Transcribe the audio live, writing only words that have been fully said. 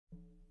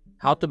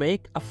How to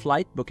make a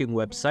flight booking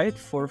website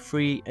for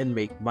free and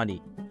make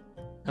money.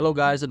 Hello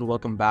guys, and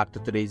welcome back to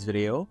today's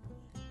video.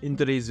 In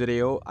today's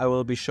video, I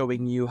will be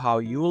showing you how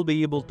you will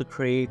be able to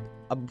create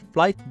a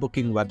flight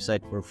booking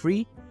website for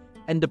free,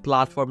 and the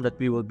platform that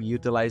we will be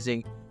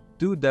utilizing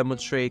to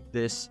demonstrate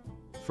this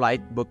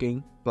flight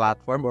booking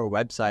platform or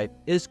website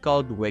is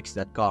called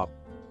Wix.com.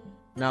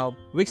 Now,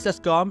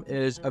 Wix.com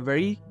is a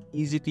very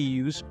easy to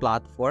use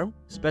platform,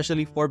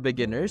 especially for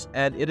beginners,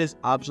 and it is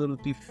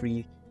absolutely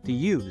free to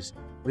use.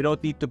 We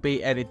don't need to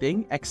pay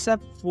anything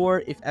except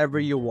for if ever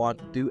you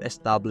want to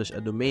establish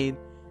a domain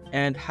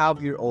and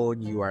have your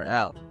own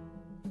URL.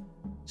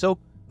 So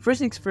first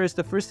things first,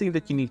 the first thing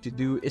that you need to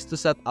do is to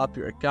set up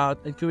your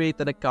account and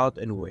create an account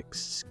in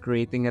Wix.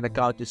 Creating an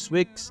account in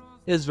Wix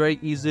is very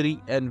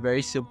easy and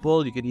very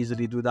simple. You can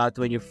easily do that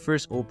when you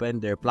first open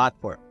their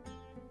platform.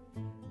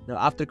 Now,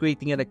 after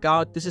creating an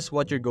account, this is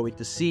what you're going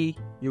to see.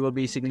 You will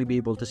basically be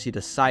able to see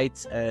the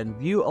sites and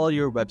view all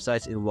your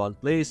websites in one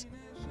place.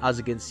 As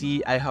you can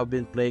see, I have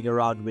been playing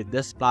around with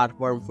this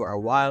platform for a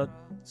while,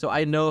 so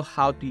I know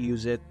how to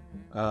use it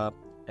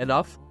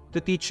enough to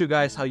teach you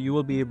guys how you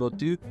will be able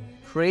to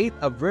create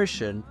a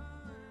version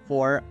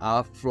for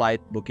a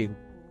flight booking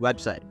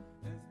website.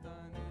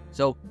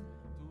 So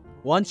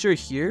once you're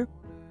here,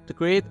 to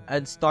create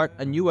and start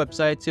a new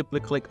website, simply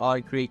click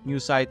on create new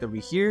site over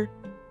here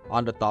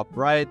on the top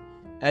right,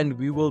 and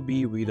we will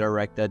be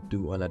redirected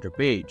to another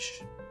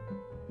page.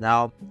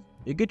 Now,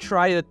 you could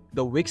try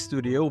the Wix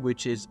Studio,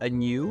 which is a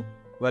new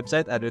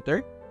website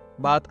editor,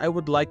 but I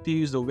would like to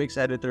use the Wix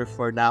editor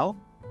for now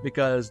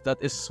because that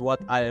is what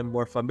I am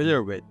more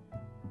familiar with.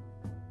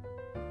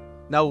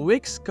 Now,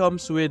 Wix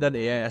comes with an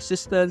AI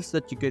assistant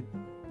that you could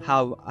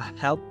have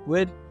help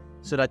with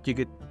so that you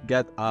could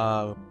get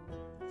a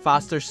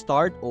faster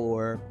start,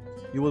 or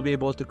you will be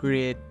able to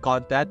create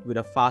content with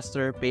a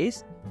faster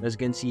pace. As you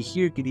can see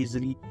here, you can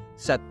easily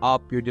set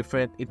up your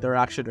different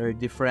interaction or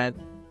different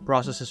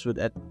processes with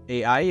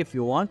AI if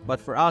you want, but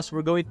for us,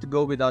 we're going to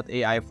go without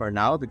AI for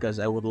now because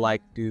I would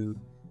like to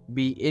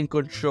be in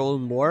control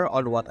more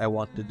on what I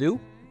want to do.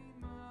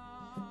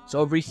 So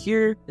over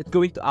here, it's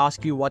going to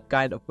ask you what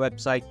kind of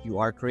website you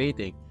are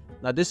creating.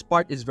 Now, this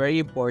part is very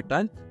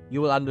important.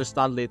 You will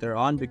understand later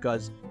on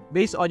because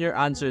based on your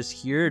answers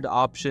here, the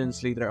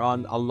options later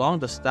on along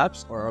the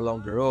steps or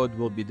along the road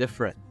will be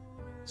different.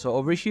 So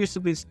over here,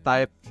 simply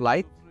type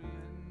flight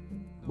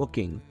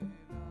booking.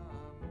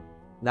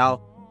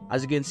 Now,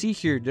 as you can see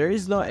here, there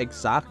is no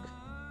exact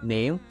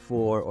name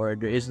or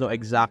there is no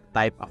exact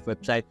type of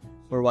website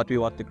for what we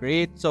want to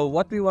create. So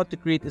what we want to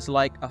create is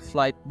like a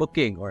flight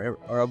booking or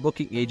a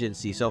booking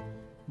agency. So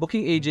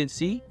booking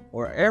agency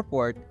or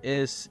airport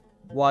is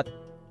what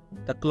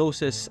the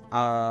closest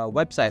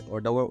website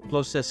or the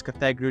closest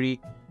category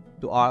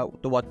to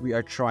what we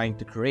are trying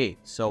to create.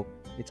 So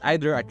it's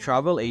either a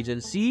travel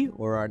agency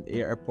or an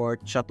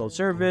airport shuttle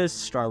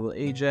service, travel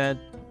agent,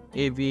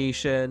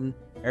 aviation,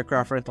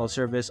 aircraft rental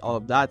service, all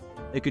of that.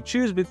 You could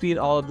choose between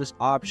all of these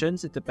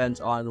options. It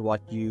depends on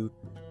what you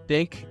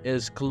think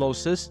is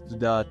closest to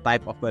the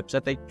type of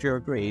website that you're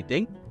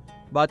creating.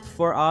 But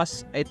for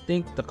us, I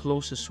think the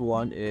closest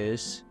one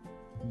is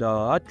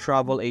the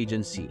travel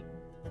agency.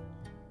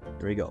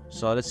 There we go.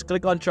 So let's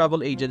click on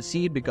travel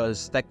agency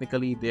because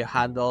technically they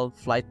handle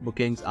flight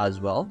bookings as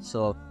well.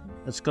 So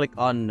let's click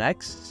on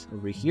next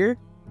over here.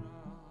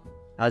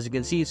 As you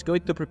can see, it's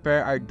going to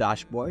prepare our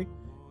dashboard.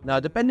 Now,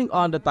 depending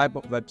on the type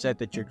of website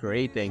that you're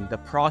creating, the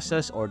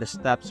process or the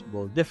steps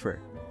will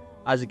differ.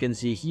 As you can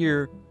see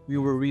here, we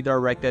were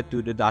redirected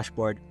to the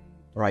dashboard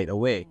right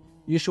away.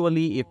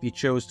 Usually, if you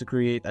chose to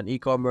create an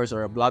e-commerce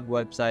or a blog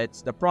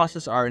website, the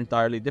process are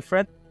entirely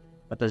different.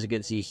 But as you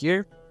can see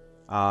here,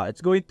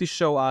 it's going to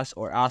show us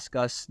or ask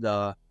us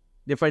the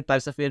different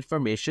types of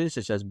information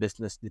such as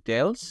business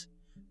details,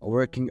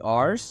 working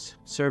hours,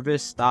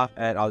 service, staff,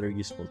 and other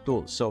useful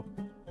tools. So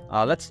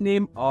let's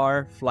name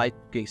our flight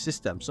booking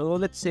system. So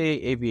let's say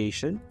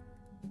aviation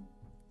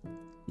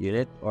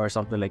unit or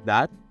something like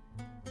that.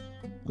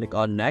 Click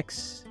on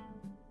next,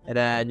 and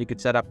then you could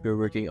set up your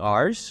working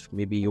hours.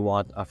 Maybe you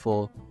want a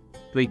full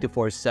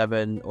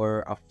 24/7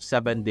 or a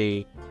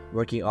 7-day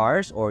working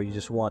hours, or you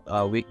just want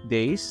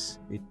weekdays.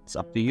 It's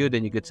up to you.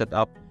 Then you could set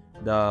up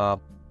the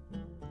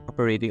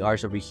operating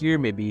hours over here.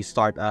 Maybe you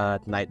start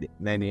at 9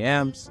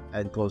 a.m.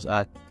 and close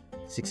at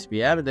 6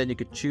 p.m. And then you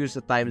could choose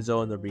the time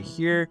zone over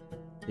here.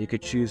 You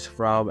could choose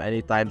from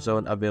any time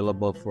zone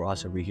available for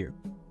us over here.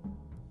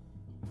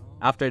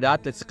 After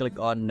that, let's click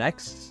on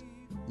next.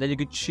 Then you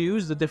could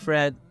choose the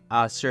different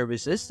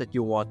services that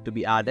you want to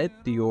be added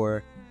to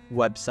your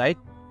website.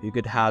 You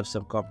could have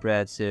some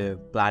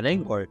comprehensive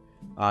planning, or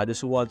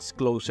this one's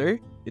closer,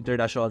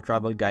 international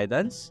travel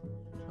guidance,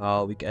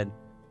 weekend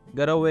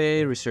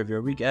getaway, reserve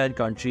your weekend,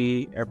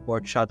 country,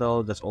 airport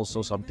shuttle. That's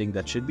also something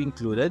that should be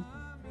included.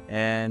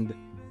 And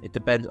it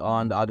depends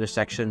on the other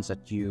sections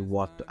that you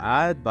want to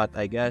add, but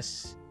I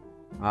guess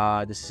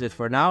this is it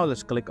for now.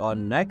 Let's click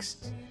on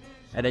next,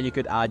 and then you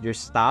could add your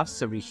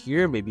staffs over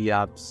here. Maybe you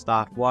have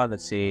staff 1,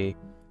 let's say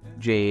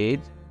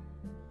Jade,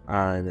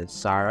 and then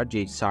Sarah,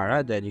 Jade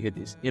Sarah. Then you could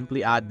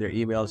simply add their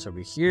emails over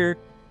here.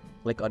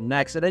 Click on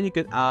next, and then you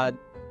could add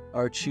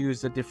or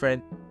choose the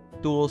different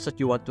tools that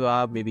you want to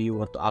have. Maybe you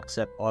want to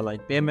accept online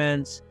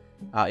payments,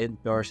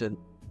 in-person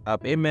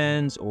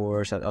payments,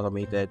 or set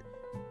automated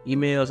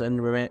emails and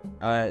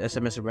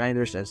SMS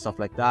reminders and stuff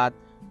like that.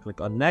 Click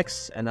on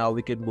next, and now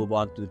we can move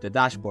on to the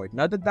dashboard.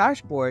 Now the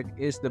dashboard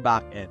is the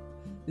back end.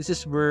 This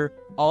is where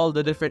all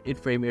the different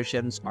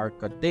informations are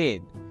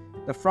contained.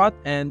 The front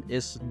end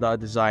is the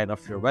design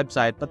of your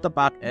website, but the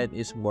back end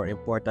is more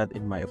important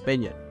in my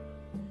opinion.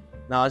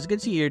 Now, as you can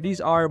see here, these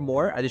are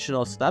more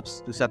additional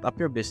steps to set up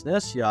your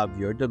business. You have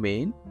your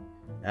domain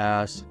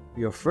as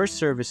your first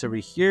service over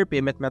here,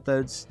 payment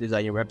methods,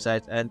 design your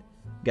website, and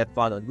get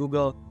found on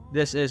Google.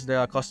 This is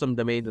the custom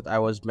domain that I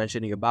was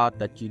mentioning about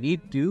that you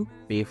need to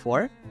pay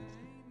for.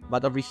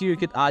 But over here, you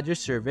can add your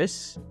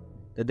service,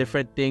 the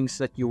different things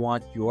that you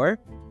want your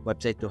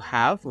website to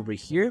have over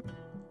here.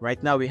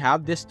 Right now, we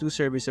have these two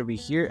services over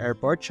here,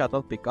 airport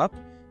shuttle pickup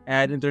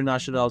and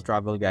international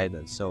travel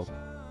guidance. So,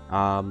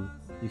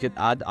 you can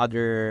add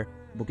other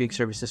booking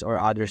services or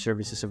other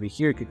services over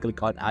here. You can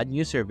click on add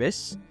new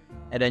service,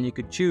 and then you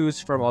could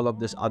choose from all of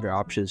these other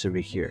options over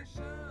here,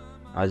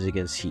 as you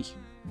can see.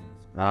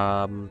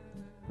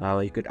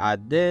 You could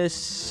add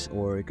this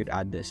or you could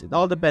add this. It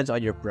all depends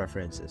on your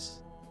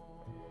preferences.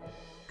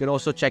 You can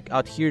also check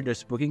out here,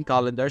 there's booking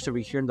calendars over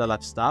here in the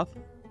left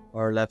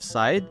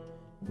side,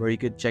 where you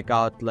could check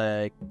out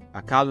like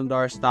a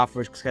calendar, staff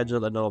work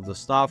schedule, and all of the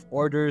stuff,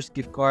 orders,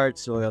 gift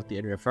cards, loyalty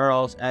and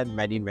referrals, and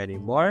many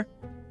more.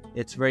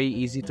 It's very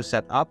easy to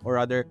set up, or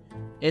rather,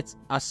 it's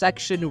a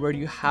section where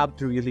you have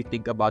to really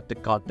think about the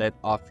content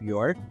of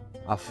your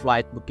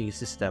flight booking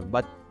system.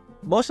 But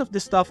most of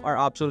this stuff are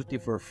absolutely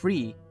for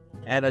free,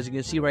 and as you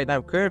can see right now,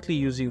 I'm currently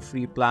using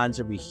free plans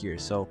over here,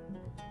 so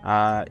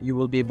you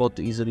will be able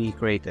to easily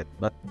create it.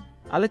 But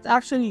let's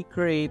actually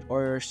create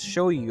or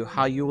show you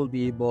how you will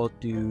be able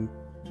to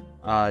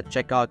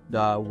check out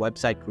the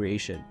website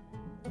creation.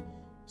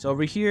 So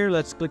over here,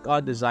 let's click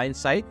on design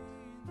site.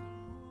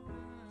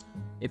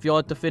 If you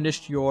want to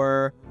finish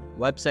your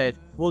website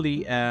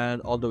fully and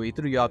all the way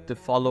through, you have to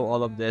follow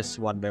all of this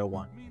one by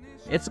one.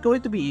 It's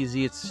going to be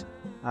easy. It's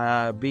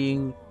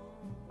being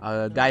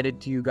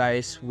guided to you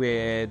guys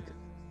with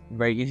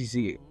very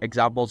easy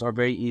examples or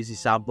very easy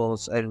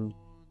samples and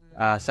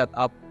set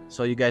up,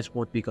 so you guys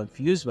won't be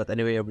confused. But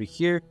anyway, over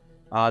here,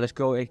 let's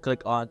go and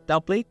click on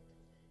template.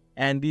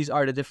 And these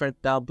are the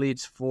different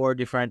templates for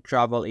different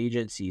travel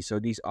agencies. So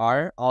these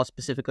are all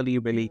specifically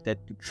related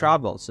to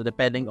travel. So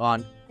depending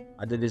on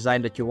the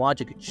design that you want,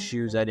 you could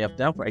choose any of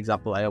them. For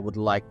example, I would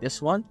like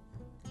this one.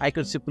 I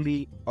could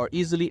simply or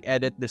easily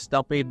edit this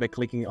template by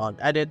clicking on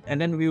edit,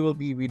 and then we will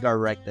be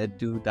redirected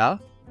to the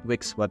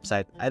Wix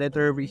website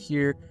editor over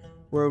here,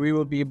 where we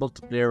will be able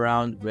to play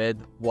around with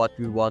what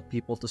we want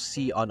people to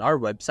see on our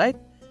website.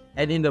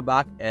 And in the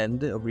back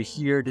end over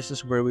here, this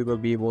is where we will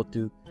be able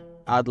to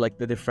add like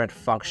the different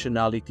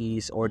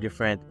functionalities or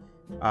different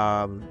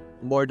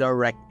more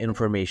direct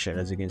information.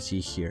 As you can see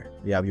here,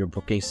 we have your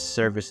booking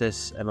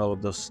services and all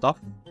of those stuff.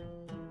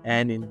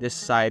 And in this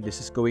side, this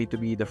is going to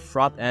be the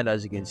front end.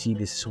 As you can see,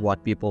 this is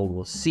what people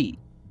will see.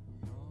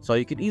 So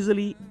you can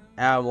easily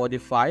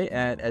modify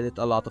and edit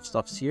a lot of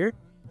stuffs here.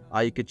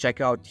 You could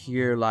check out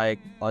here, like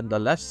on the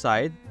left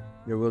side,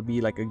 there will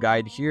be like a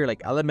guide here,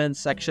 like elements,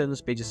 sections,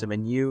 pages, and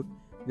menu.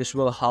 This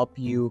will help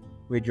you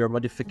with your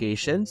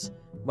modifications.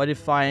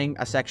 Modifying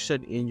a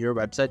section in your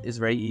website is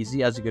very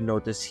easy. As you can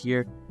notice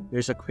here,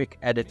 there's a quick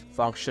edit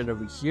function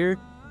over here,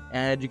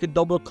 and you can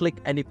double click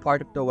any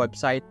part of the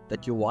website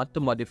that you want to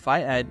modify,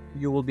 and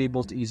you will be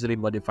able to easily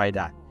modify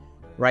that.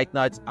 Right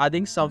now, it's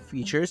adding some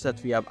features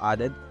that we have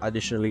added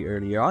additionally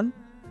earlier on.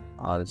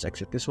 Let's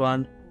exit this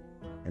one,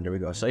 and there we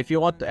go. So if you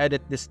want to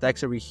edit this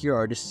text over here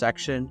or this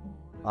section,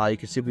 you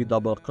can simply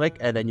double click,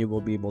 and then you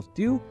will be able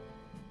to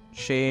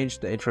change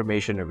the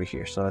information over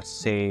here. So let's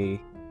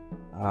say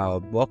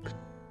book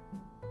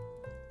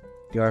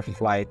your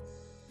flight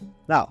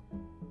now,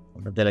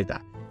 something like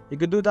that. You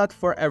can do that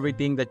for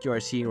everything that you are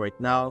seeing right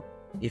now.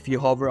 If you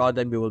hover on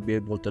them, you will be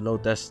able to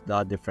notice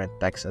the different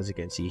text, as you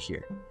can see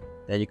here.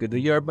 Then you can do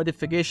your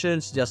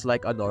modifications just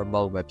like a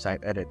normal website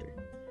editor.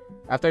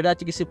 After that,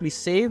 you can simply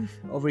save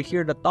over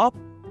here at the top,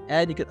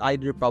 and you can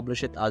either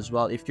publish it as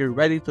well if you're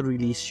ready to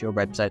release your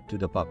website to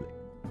the public.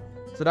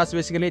 So that's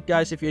basically it,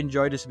 guys. If you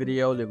enjoyed this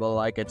video, leave a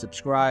like and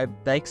subscribe.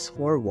 Thanks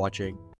for watching.